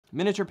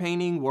Miniature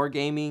painting,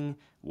 wargaming,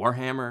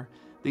 Warhammer,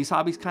 these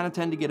hobbies kind of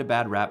tend to get a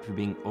bad rap for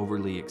being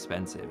overly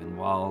expensive. And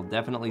while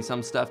definitely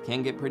some stuff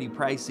can get pretty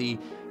pricey,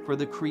 for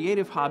the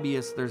creative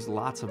hobbyists, there's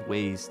lots of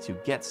ways to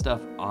get stuff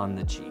on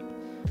the cheap.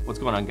 What's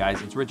going on,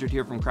 guys? It's Richard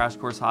here from Crash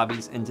Course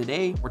Hobbies, and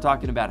today we're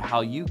talking about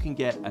how you can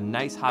get a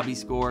nice hobby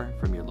score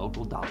from your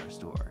local dollar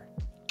store.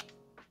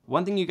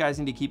 One thing you guys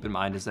need to keep in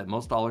mind is that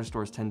most dollar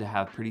stores tend to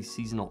have pretty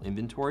seasonal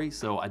inventory,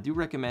 so I do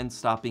recommend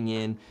stopping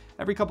in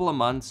every couple of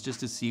months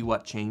just to see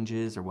what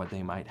changes or what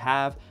they might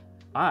have.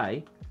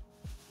 I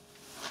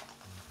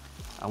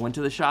went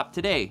to the shop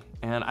today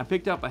and I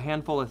picked up a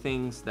handful of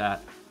things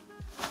that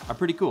are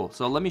pretty cool.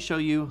 So let me show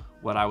you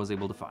what I was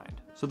able to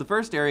find. So the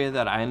first area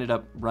that I ended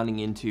up running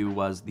into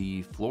was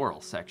the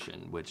floral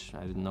section, which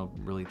I didn't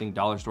really think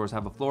dollar stores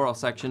have a floral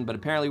section, but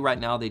apparently right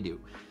now they do.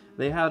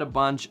 They had a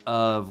bunch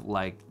of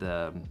like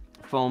the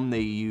foam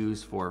they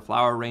use for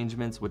flower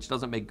arrangements, which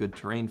doesn't make good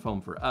terrain foam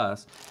for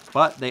us,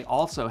 but they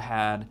also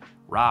had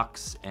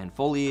rocks and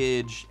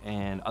foliage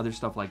and other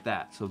stuff like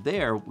that. So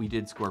there we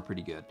did score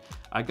pretty good.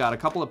 I got a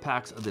couple of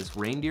packs of this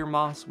reindeer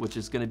moss, which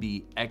is gonna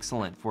be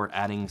excellent for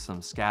adding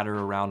some scatter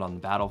around on the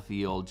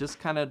battlefield, just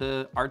kind of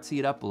to artsy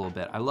it up a little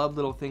bit. I love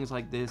little things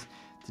like this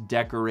to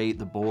decorate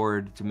the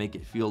board, to make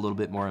it feel a little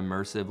bit more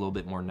immersive, a little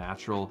bit more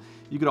natural.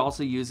 You could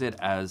also use it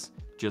as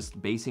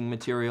just basing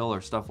material or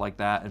stuff like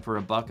that. And for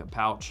 $1 a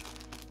pouch,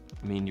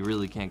 I mean, you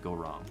really can't go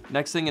wrong.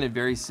 Next thing in a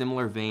very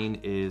similar vein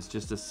is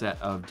just a set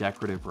of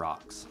decorative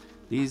rocks.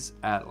 These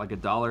at like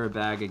 $1 a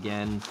bag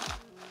again,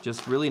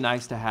 just really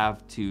nice to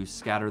have to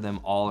scatter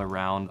them all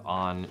around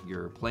on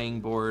your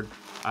playing board.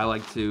 I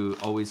like to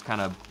always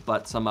kind of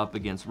butt some up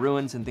against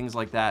ruins and things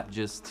like that,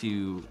 just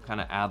to kind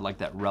of add like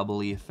that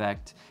rubbly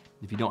effect.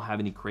 If you don't have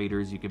any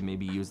craters, you could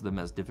maybe use them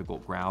as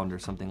difficult ground or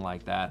something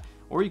like that.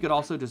 Or you could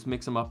also just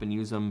mix them up and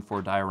use them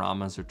for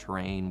dioramas or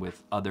terrain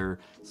with other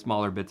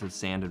smaller bits of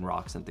sand and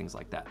rocks and things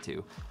like that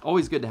too.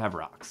 Always good to have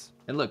rocks.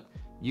 And look,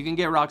 you can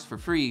get rocks for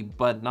free,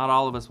 but not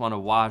all of us want to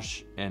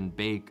wash and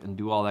bake and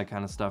do all that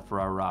kind of stuff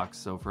for our rocks.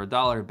 So for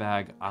 $1 a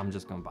bag, I'm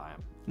just gonna buy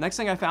them. Next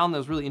thing I found that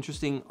was really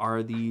interesting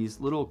are these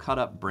little cut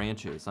up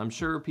branches. I'm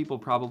sure people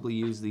probably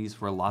use these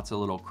for lots of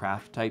little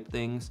craft type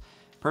things.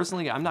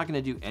 Personally, I'm not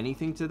gonna do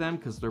anything to them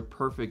because they're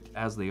perfect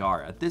as they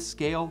are. At this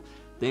scale,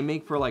 they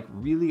make for like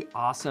really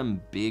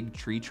awesome big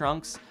tree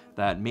trunks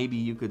that maybe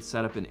you could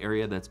set up an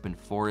area that's been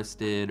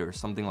forested or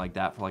something like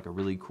that for like a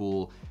really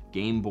cool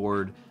game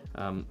board.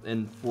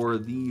 And for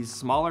these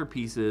smaller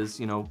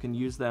pieces, you know, can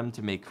use them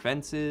to make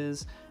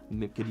fences,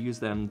 could use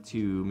them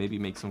to maybe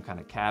make some kind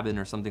of cabin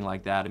or something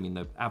like that. I mean,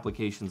 the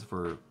applications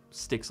for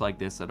sticks like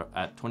this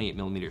at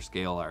 28mm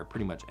scale are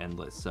pretty much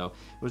endless. So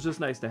it was just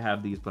nice to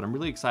have these, but I'm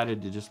really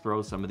excited to just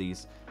throw some of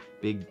these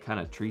big kind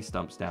of tree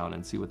stumps down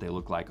and see what they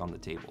look like on the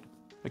table.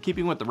 But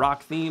keeping with the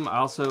rock theme, I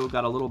also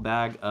got a little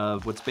bag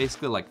of what's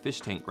basically like fish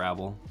tank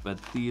gravel, but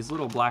these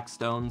little black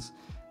stones,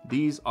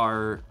 these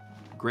are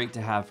great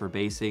to have for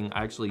basing.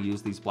 I actually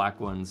use these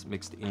black ones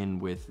mixed in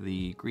with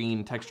the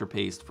green texture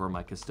paste for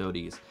my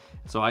custodies.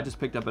 So I just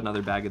picked up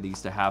another bag of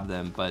these to have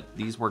them, but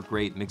these work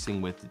great mixing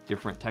with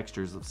different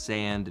textures of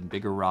sand and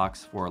bigger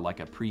rocks for like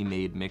a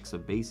pre-made mix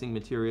of basing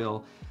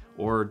material,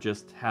 or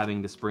just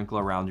having to sprinkle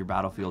around your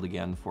battlefield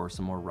again for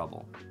some more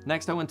rubble.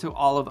 Next, I went to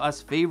all of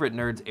us favorite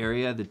nerds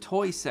area, the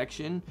toy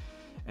section.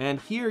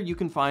 And here you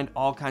can find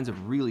all kinds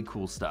of really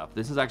cool stuff.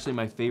 This is actually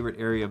my favorite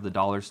area of the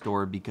dollar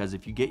store because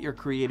if you get your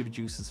creative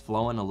juices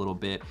flowing a little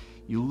bit,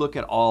 you look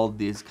at all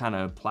these kind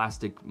of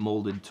plastic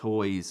molded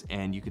toys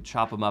and you could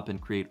chop them up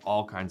and create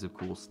all kinds of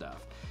cool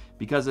stuff.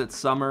 Because it's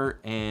summer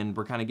and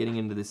we're kind of getting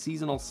into the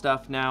seasonal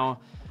stuff now,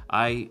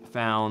 I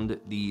found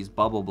these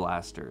bubble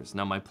blasters.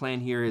 Now my plan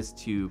here is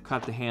to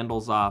cut the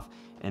handles off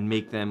and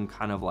make them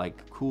kind of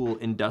like cool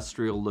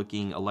industrial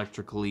looking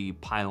electrically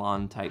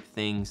pylon type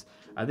things.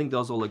 I think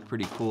those will look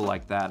pretty cool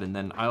like that. And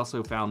then I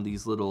also found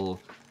these little,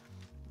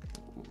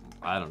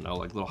 I don't know,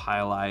 like little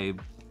highlight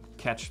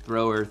catch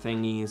thrower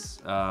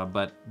thingies.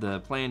 But the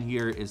plan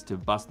here is to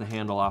bust the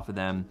handle off of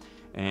them,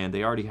 and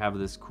they already have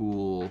this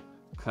cool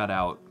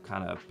cutout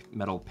kind of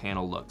metal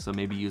panel look. So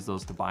maybe use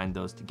those to bind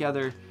those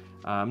together.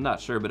 I'm not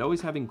sure, but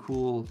always having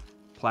cool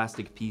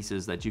plastic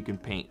pieces that you can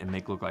paint and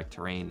make look like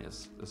terrain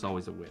is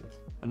always a win.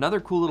 Another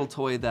cool little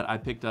toy that I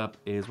picked up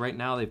is right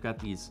now they've got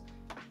these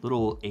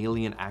little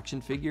alien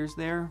action figures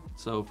there.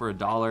 So for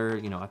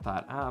 $1, you know, I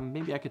thought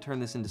maybe I could turn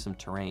this into some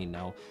terrain.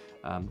 Now,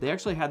 they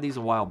actually had these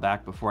a while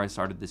back before I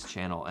started this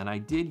channel, and I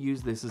did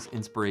use this as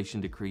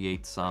inspiration to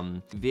create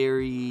some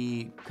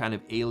very kind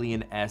of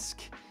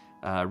alien-esque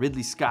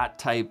Ridley Scott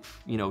type,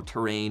 you know,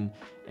 terrain.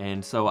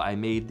 And so I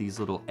made these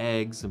little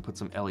eggs and put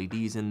some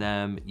LEDs in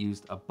them,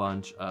 used a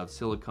bunch of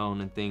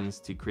silicone and things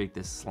to create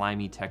this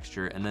slimy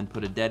texture, and then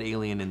put a dead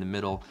alien in the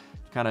middle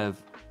to kind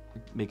of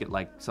make it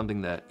like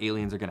something that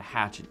aliens are gonna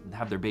hatch and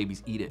have their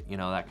babies eat it, you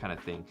know, that kind of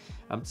thing.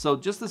 So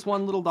just this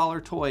one little dollar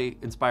toy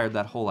inspired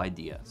that whole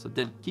idea. So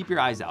keep your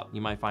eyes out,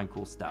 you might find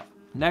cool stuff.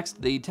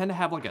 Next, they tend to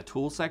have like a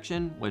tool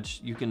section,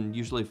 which you can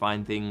usually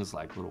find things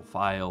like little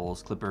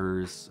files,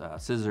 clippers,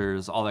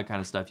 scissors, all that kind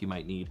of stuff you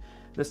might need.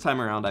 This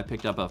time around, I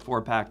picked up a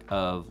 4-pack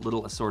of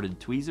little assorted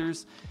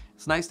tweezers.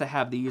 It's nice to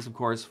have these, of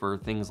course, for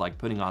things like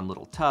putting on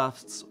little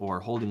tufts or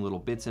holding little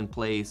bits in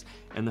place.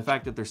 And the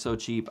fact that they're so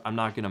cheap, I'm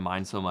not gonna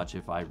mind so much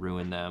if I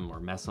ruin them or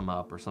mess them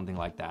up or something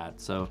like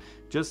that. So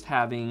just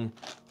having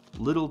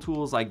little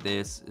tools like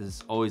this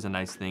is always a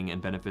nice thing and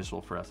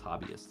beneficial for us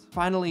hobbyists.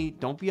 Finally,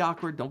 don't be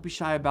awkward, don't be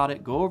shy about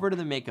it. Go over to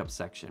the makeup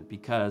section,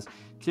 because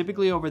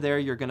typically over there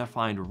you're gonna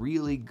find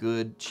really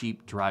good,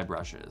 cheap dry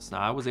brushes. Now,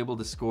 I was able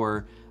to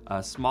score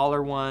a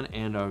smaller one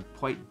and a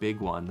quite big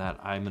one that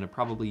I'm gonna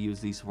probably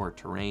use these for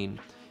terrain.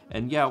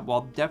 And yeah,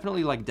 while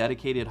definitely like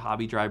dedicated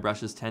hobby dry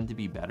brushes tend to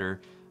be better,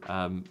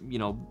 you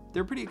know,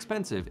 they're pretty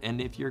expensive. And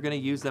if you're gonna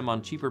use them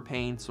on cheaper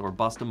paints or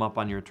bust them up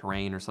on your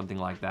terrain or something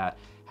like that,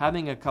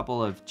 having a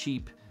couple of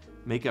cheap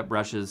makeup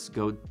brushes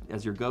go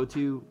as your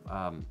go-to,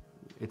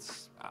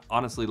 it's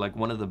honestly like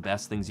one of the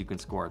best things you can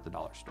score at the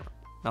dollar store.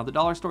 Now, the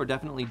dollar store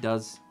definitely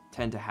does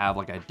tend to have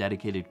like a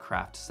dedicated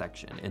craft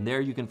section, and there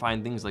you can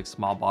find things like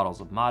small bottles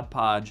of Mod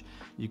Podge,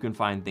 you can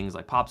find things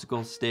like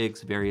popsicle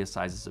sticks, various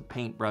sizes of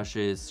paint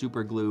brushes,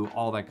 super glue,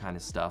 all that kind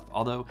of stuff.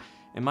 Although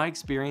in my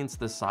experience,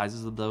 the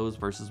sizes of those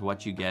versus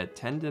what you get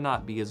tend to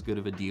not be as good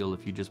of a deal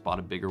if you just bought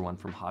a bigger one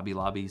from Hobby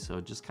Lobby,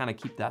 so just kind of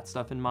keep that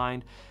stuff in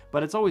mind.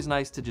 But it's always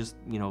nice to just,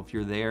 you know, if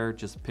you're there,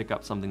 just pick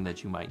up something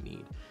that you might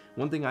need.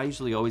 One thing I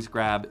usually always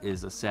grab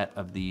is a set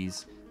of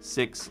these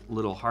 6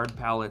 little hard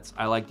palettes.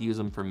 I like to use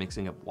them for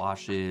mixing up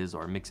washes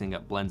or mixing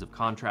up blends of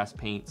contrast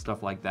paint,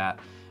 stuff like that.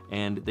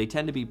 And they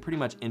tend to be pretty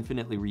much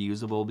infinitely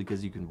reusable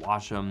because you can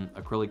wash them.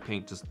 Acrylic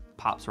paint just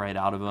pops right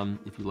out of them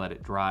if you let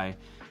it dry.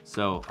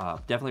 So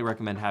definitely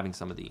recommend having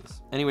some of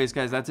these. Anyways,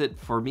 guys, that's it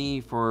for me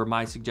for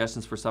my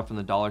suggestions for stuff from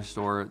the dollar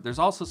store. There's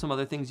also some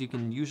other things you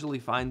can usually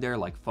find there,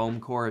 like foam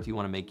core if you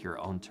want to make your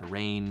own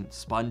terrain.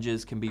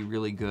 Sponges can be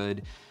really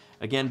good.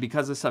 Again,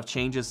 because this stuff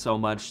changes so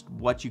much,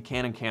 what you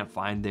can and can't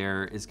find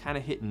there is kind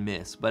of hit and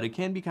miss, but it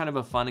can be kind of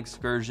a fun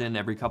excursion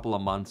every couple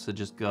of months to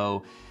just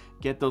go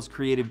get those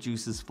creative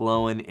juices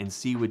flowing and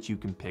see what you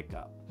can pick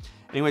up.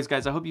 Anyways,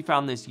 guys, I hope you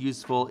found this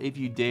useful. If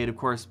you did, of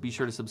course, be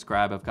sure to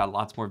subscribe. I've got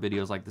lots more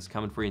videos like this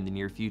coming for you in the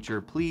near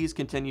future. Please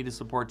continue to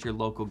support your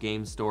local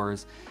game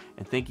stores,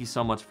 and thank you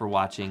so much for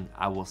watching.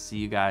 I will see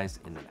you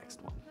guys in the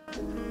next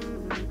one.